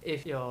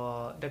if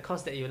the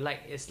course that you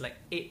like is like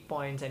 8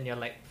 points and you're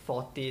like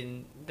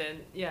 14,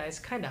 then yeah, it's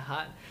kind of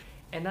hard.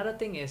 Another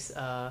thing is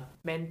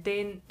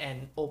maintain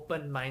an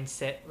open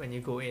mindset when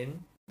you go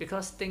in,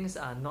 because things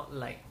are not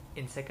like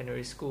in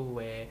secondary school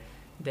where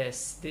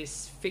there's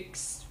this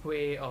fixed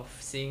way of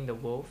seeing the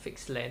world,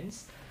 fixed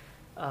lens.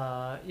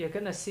 you're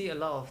gonna see a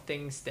lot of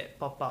things that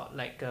pop out.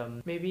 Like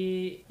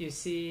maybe you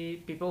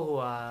see people who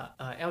are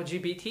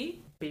LGBT,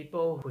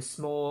 people who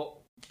smoke,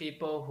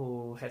 people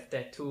who have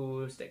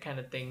tattoos, that kind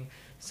of thing.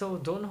 So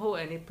don't hold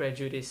any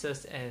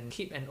prejudices and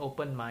keep an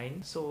open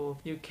mind so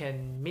you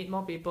can meet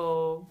more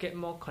people, get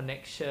more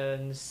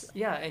connections.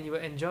 Yeah, and you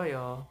will enjoy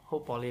your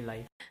whole poly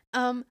life.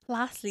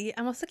 Lastly,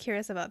 I'm also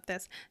curious about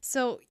this.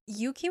 So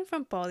you came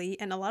from Poly,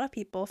 and a lot of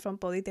people from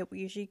Poly that we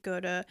usually go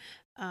to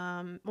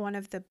one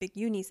of the big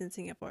unis in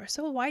Singapore.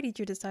 So why did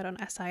you decide on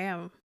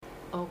SIM?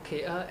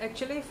 Okay,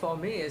 actually for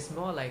me it's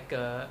more like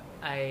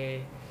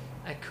I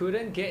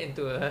couldn't get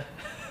into a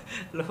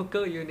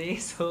local uni,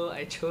 so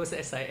I chose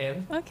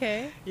SIM.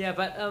 Okay. Yeah,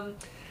 but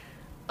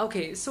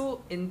okay,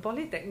 so in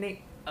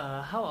Polytechnic,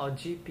 how our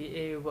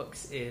GPA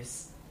works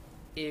is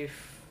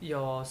if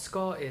your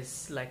score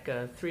is like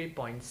a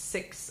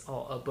 3.6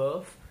 or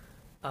above,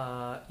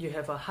 you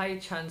have a high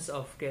chance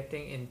of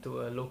getting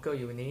into a local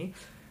uni.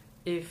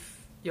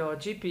 If your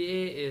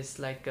GPA is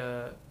like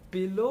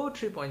below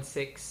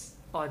 3.6,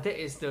 or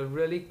that is the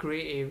really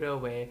gray area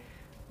where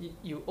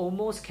you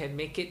almost can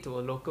make it to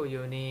a local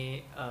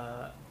uni,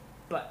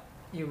 but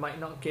you might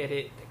not get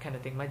it, that kind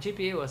of thing. My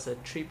GPA was a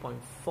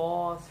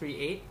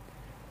 3.438,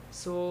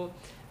 so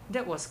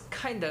that was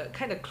kind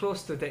of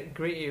close to that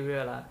gray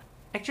area lah.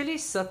 Actually,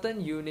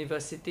 certain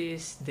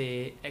universities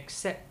they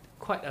accept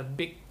quite a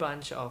big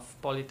bunch of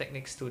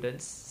polytechnic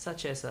students,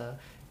 such as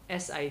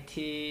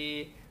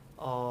SIT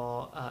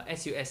or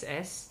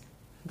SUSS.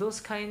 Those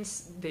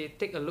kinds they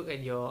take a look at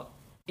your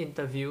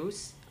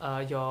interviews.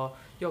 Your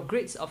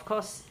grades of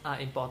course are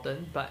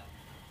important, but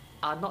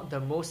are not the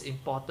most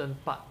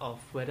important part of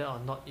whether or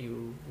not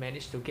you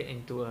manage to get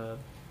into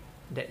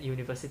that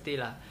university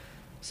lah.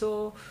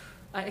 So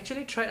I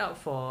actually tried out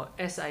for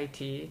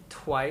SIT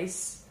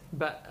twice,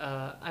 but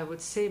I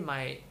would say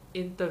my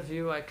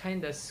interview I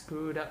kind of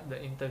screwed up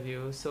the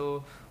interview,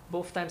 so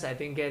both times I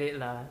didn't get it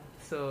lah.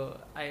 So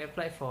I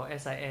applied for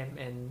SIM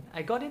and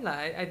I got in lah.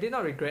 I did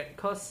not regret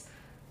because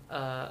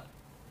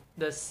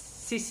the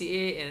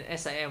CCA in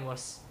SIM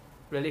was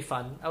really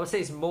fun. I would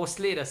say it's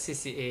mostly the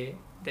CCA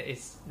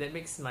that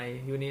makes my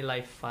uni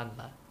life fun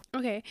lah.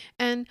 Okay,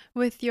 and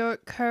with your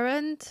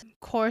current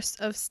course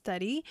of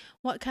study,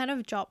 what kind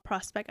of job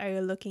prospect are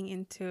you looking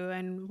into,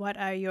 and what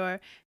are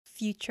your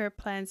future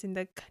plans in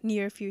the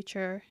near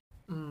future?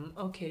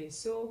 Okay,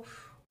 so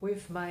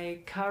with my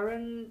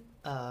current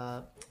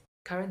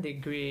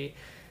degree,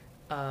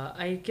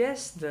 I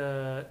guess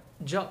the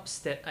jobs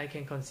that I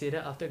can consider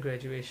after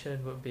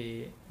graduation would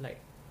be like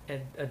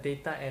a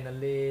data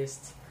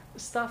analyst,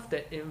 stuff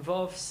that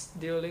involves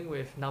dealing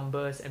with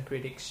numbers and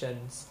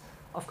predictions.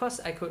 Of course,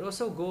 I could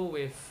also go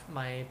with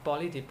my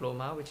poly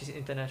diploma, which is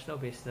international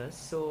business.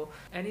 So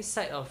any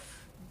side of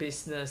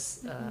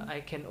business,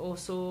 I can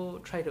also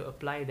try to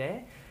apply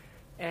there.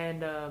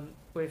 And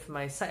with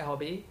my side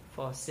hobby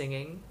for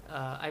singing,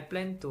 I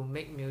plan to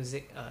make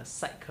music a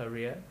side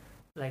career,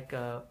 like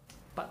a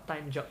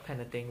part-time job kind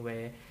of thing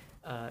where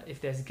if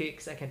there's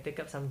gigs, I can take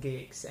up some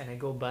gigs and I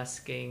go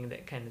busking,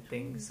 that kind of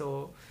thing.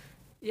 So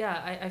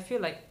yeah, I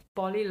feel like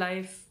poly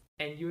life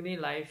and uni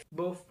life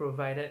both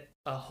provided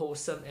a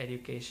wholesome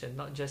education,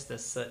 not just a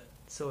cert.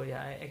 So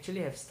yeah, I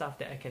actually have stuff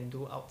that I can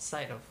do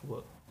outside of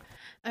work.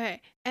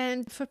 Okay,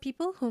 and for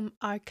people who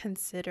are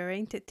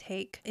considering to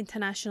take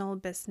international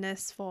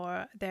business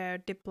for their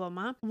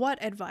diploma,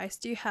 what advice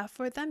do you have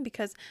for them?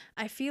 Because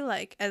I feel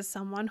like, as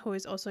someone who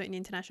is also in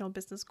international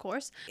business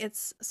course,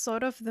 it's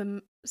sort of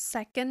the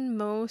second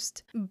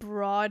most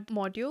broad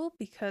module,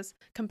 because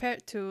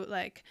compared to,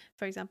 like,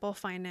 for example,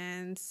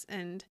 finance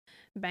and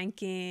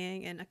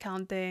banking and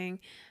accounting,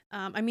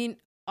 I mean,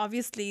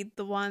 obviously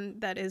the one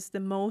that is the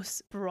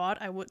most broad,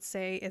 I would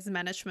say, is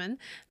management.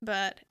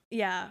 But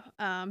yeah,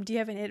 do you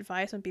have any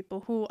advice on people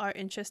who are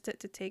interested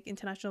to take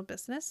international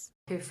business?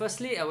 Okay,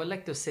 firstly, I would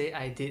like to say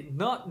I did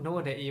not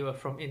know that you were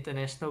from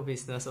international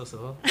business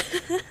also.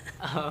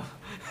 um,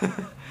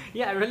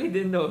 yeah, I really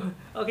didn't know.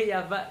 Okay,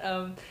 yeah, but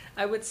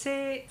I would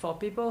say for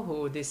people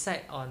who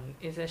decide on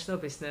international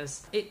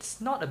business, it's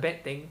not a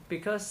bad thing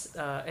because,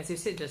 as you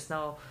said just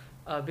now,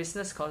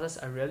 business courses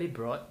are really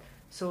broad.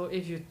 So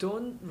if you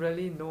don't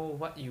really know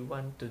what you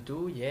want to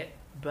do yet,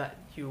 but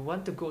you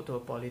want to go to a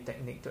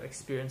polytechnic to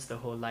experience the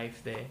whole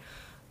life there,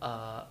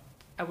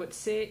 I would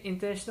say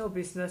international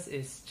business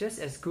is just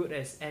as good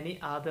as any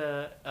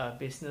other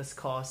business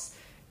course,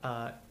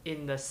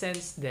 in the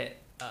sense that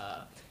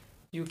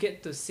you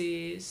get to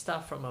see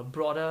stuff from a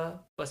broader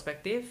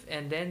perspective,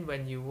 and then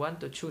when you want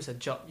to choose a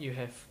job, you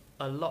have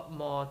a lot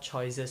more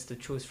choices to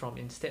choose from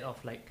instead of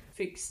like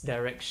fixed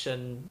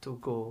direction to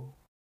go.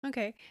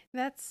 Okay,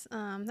 that's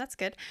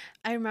good.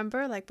 I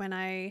remember, like, when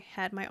I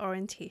had my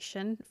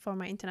orientation for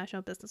my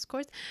international business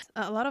course,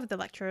 a lot of the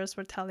lecturers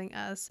were telling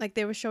us, like,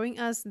 they were showing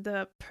us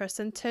the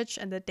percentage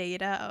and the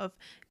data of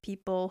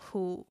people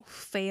who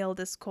fail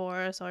this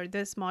course or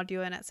this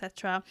module and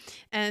etc.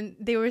 And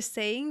they were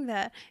saying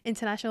that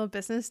international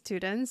business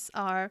students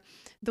are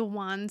the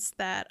ones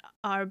that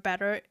are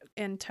better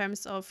in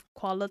terms of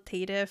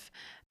qualitative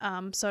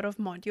sort of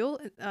module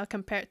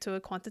compared to a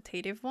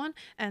quantitative one,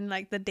 and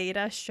like the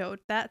data showed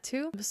that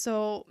too.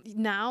 So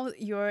now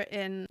you're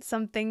in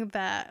something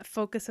that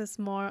focuses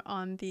more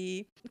on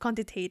the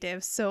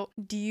quantitative. So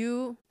do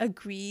you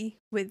agree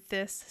with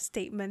this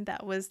statement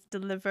that was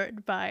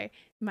delivered by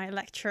my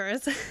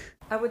lecturers?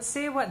 I would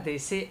say what they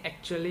say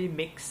actually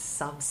makes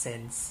some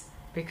sense,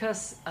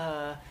 because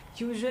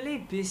usually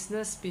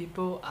business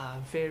people are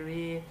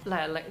very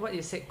like what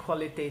you said,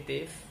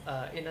 qualitative,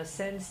 in a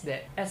sense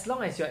that as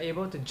long as you're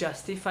able to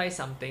justify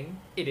something,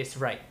 it is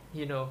right,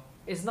 you know.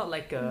 It's not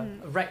like a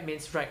right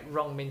means right,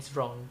 wrong means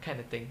wrong kind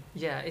of thing.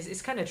 Yeah,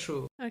 it's kind of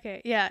true. Okay,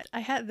 yeah,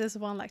 I had this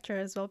one lecturer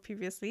as well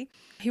previously.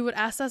 He would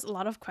ask us a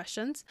lot of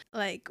questions.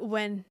 Like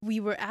when we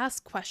were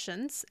asked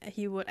questions,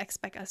 he would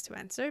expect us to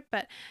answer.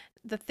 But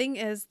the thing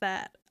is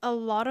that a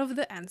lot of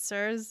the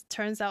answers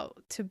turns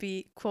out to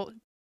be, quote,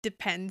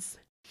 depends.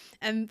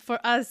 And for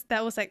us,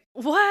 that was like,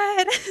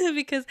 what?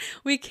 Because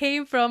we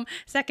came from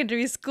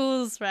secondary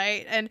schools,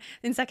 right? And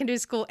in secondary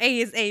school, A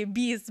is A,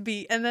 B is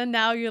B. And then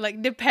now you're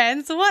like,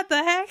 depends? What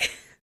the heck?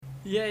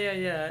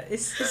 Yeah.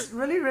 It's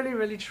really, really,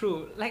 really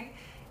true. Like,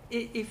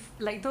 if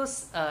like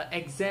those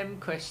exam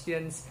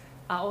questions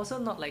are also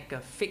not like a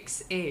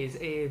fixed A is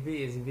A,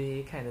 B is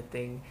B kind of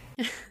thing.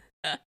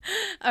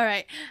 All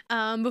right.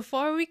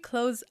 Before we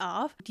close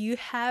off, do you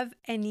have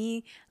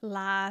any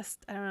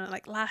last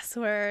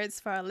words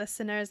for our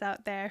listeners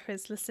out there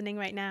who's listening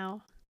right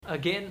now?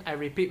 Again, I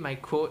repeat my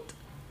quote: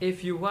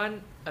 if you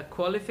want a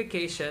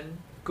qualification,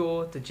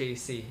 go to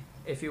JC.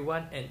 If you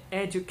want an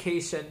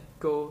education,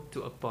 go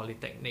to a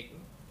polytechnic.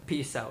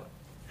 Peace out.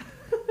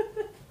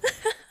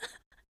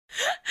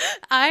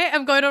 I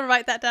am going to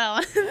write that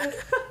down.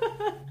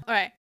 All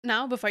right.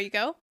 Now, before you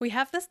go, we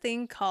have this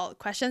thing called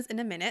questions in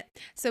a minute.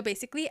 So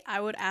basically, I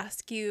would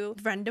ask you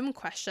random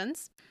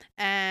questions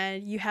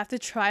and you have to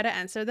try to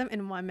answer them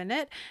in 1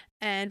 minute,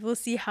 and we'll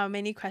see how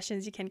many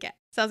questions you can get.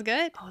 Sounds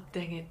good? Oh,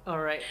 dang it.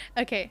 All right.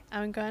 Okay,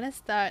 I'm gonna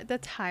start the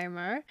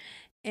timer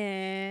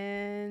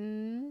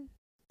in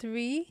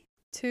 3,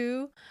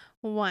 2,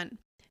 1.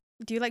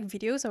 Do you like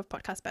videos or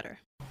podcasts better?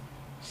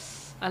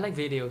 I like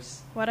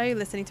videos. What are you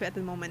listening to at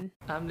the moment?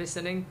 I'm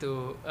listening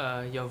to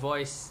your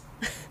voice.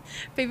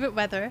 Favorite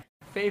weather?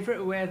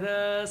 Favorite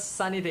weather,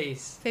 sunny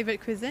days.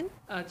 Favorite cuisine?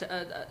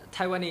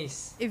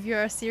 Taiwanese. If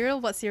you're a cereal,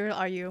 what cereal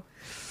are you?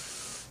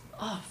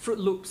 Oh, Fruit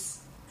Loops.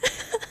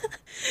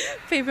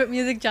 Favorite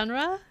music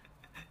genre?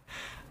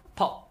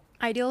 Pop.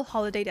 Ideal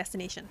holiday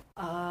destination?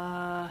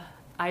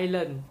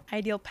 Island.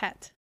 Ideal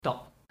pet?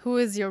 Dog. Who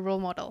is your role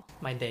model?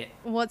 My dad.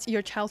 What's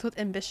your childhood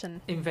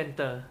ambition?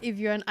 Inventor. If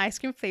you're an ice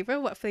cream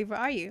flavor, what flavor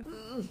are you?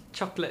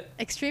 Chocolate.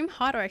 Extreme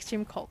hot or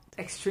extreme cold?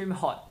 Extreme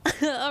hot.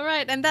 All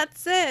right, and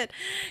that's it.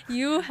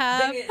 You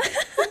have Dang it.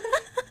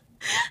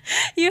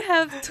 you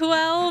have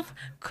 12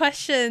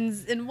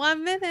 questions in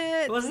 1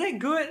 minute. Was that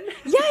good?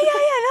 Yeah,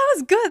 that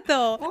was good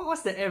though.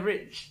 What's the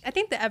average? I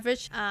think the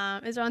average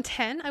is around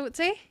 10, I would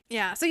say.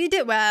 Yeah, so you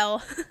did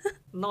well.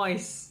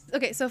 Nice.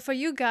 Okay, so for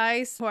you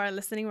guys who are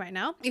listening right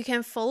now, you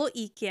can follow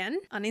Ikian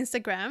on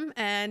Instagram.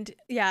 And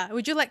yeah,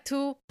 would you like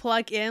to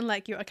plug in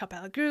like your a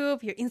cappella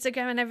group, your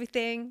Instagram and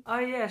everything? Oh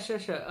yeah, sure.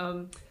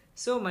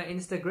 So my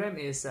Instagram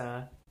is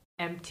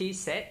empty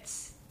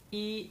sets,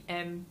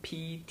 EMPTYSETS.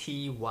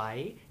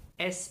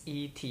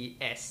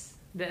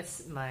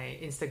 That's my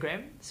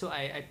Instagram. So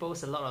I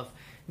post a lot of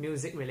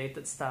music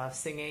related stuff,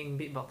 singing,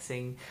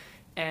 beatboxing.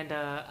 And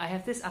I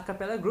have this a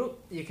cappella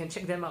group. You can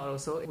check them out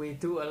also. We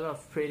do a lot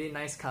of pretty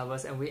nice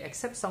covers and we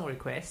accept song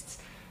requests.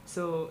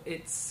 So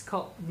it's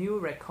called New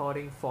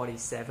Recording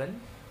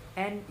 47,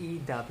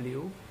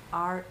 NEWRECORDING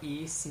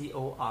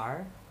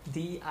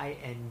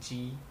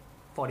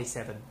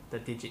 47, the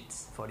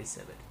digits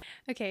 47.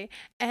 Okay,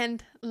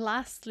 and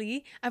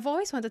lastly, I've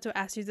always wanted to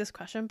ask you this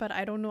question, but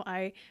I don't know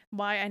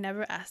why I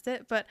never asked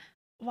it. But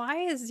why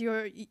is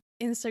your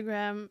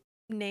Instagram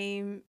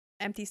name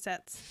Empty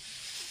Sets?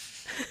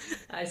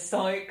 I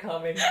saw it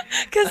coming.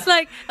 Cause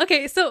like,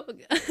 okay, so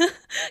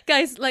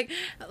guys, like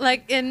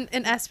in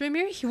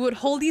Aspermere, he would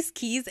hold these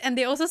keys, and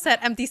they also said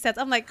empty sets.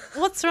 I'm like,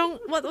 what's wrong?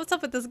 What's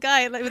up with this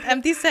guy? Like with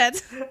empty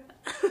sets?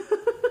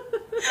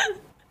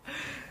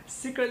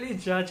 Secretly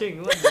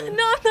judging. What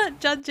No, I'm not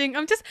judging.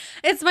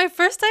 It's my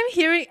first time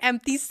hearing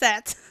empty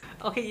set.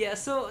 Okay, yeah.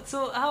 So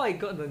how I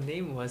got the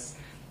name was,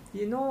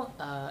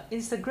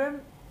 Instagram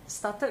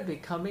started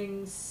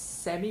becoming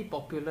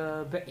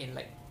semi-popular back in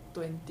like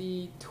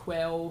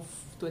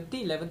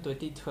 2011,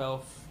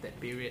 2012, that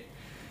period.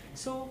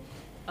 So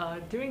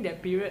during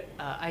that period,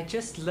 I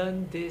just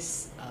learned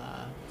this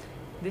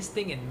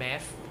thing in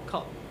math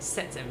called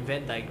sets and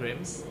Venn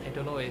diagrams. I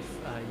don't know if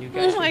you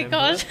guys Oh my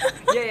remember. gosh.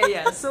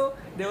 Yeah. So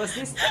there was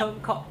this term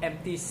called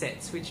empty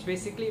sets, which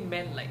basically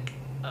meant like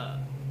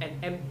an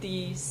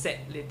empty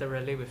set,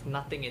 literally, with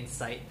nothing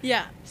inside.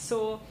 Yeah.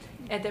 So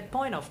at that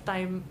point of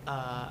time,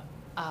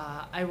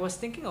 I was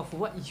thinking of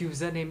what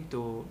username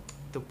to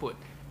put.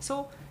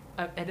 So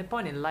at the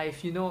point in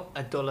life, you know,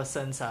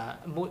 adolescence,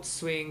 mood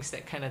swings,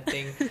 that kind of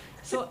thing.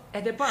 So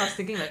at that point, I was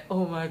thinking like,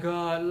 oh my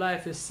god,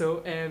 life is so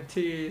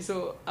empty.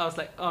 So I was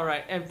like, all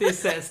right, empty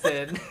sets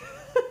then.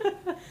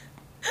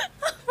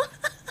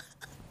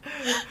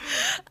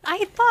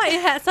 I thought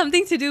it had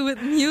something to do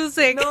with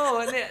music. No,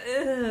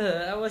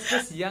 I was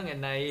just young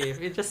and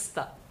naive. It just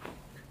stuck.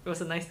 It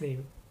was a nice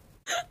name.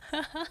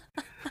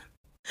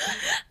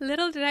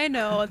 Little did I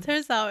know, it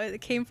turns out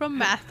it came from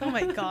math. Oh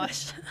my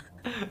gosh.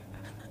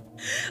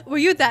 Were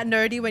you that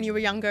nerdy when you were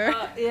younger?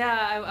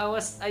 Yeah,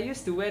 I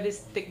used to wear these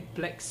thick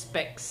black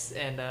specs,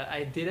 and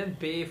I didn't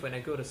bathe when I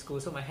go to school,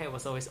 so my hair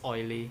was always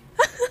oily.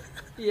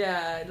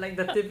 Yeah, like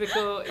the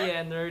typical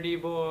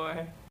nerdy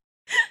boy.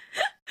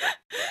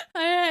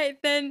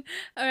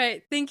 All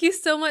right. Thank you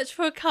so much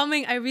for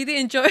coming. I really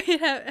enjoyed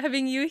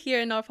having you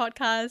here in our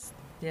podcast.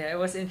 Yeah, it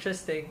was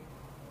interesting.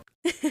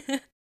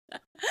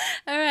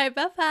 All right.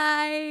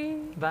 Bye-bye.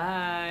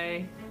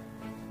 Bye.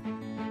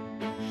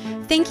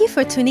 Thank you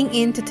for tuning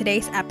in to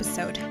today's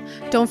episode.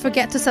 Don't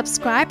forget to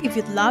subscribe if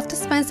you'd love to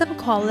spend some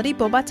quality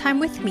boba time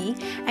with me,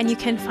 and you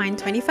can find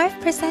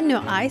 25%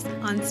 No Ice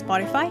on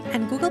Spotify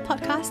and Google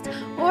Podcast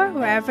or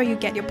wherever you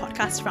get your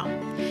podcasts from.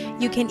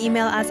 You can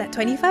email us at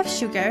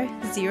 25sugar,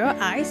 0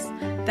 ice,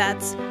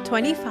 that's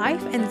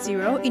 25 and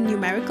 0 in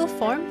numerical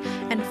form,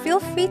 and feel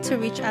free to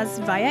reach us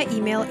via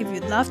email if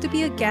you'd love to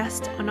be a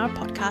guest on our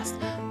podcast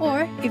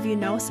or if you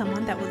know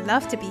someone that would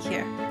love to be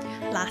here.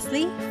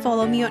 Lastly,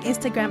 follow me on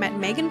Instagram at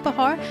Megan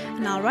Bahar,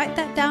 and I'll write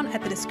that down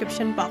at the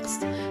description box.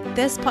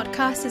 This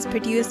podcast is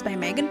produced by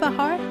Megan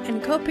Bahar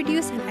and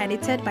co-produced and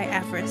edited by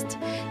Everest.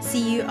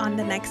 See you on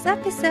the next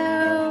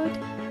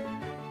episode!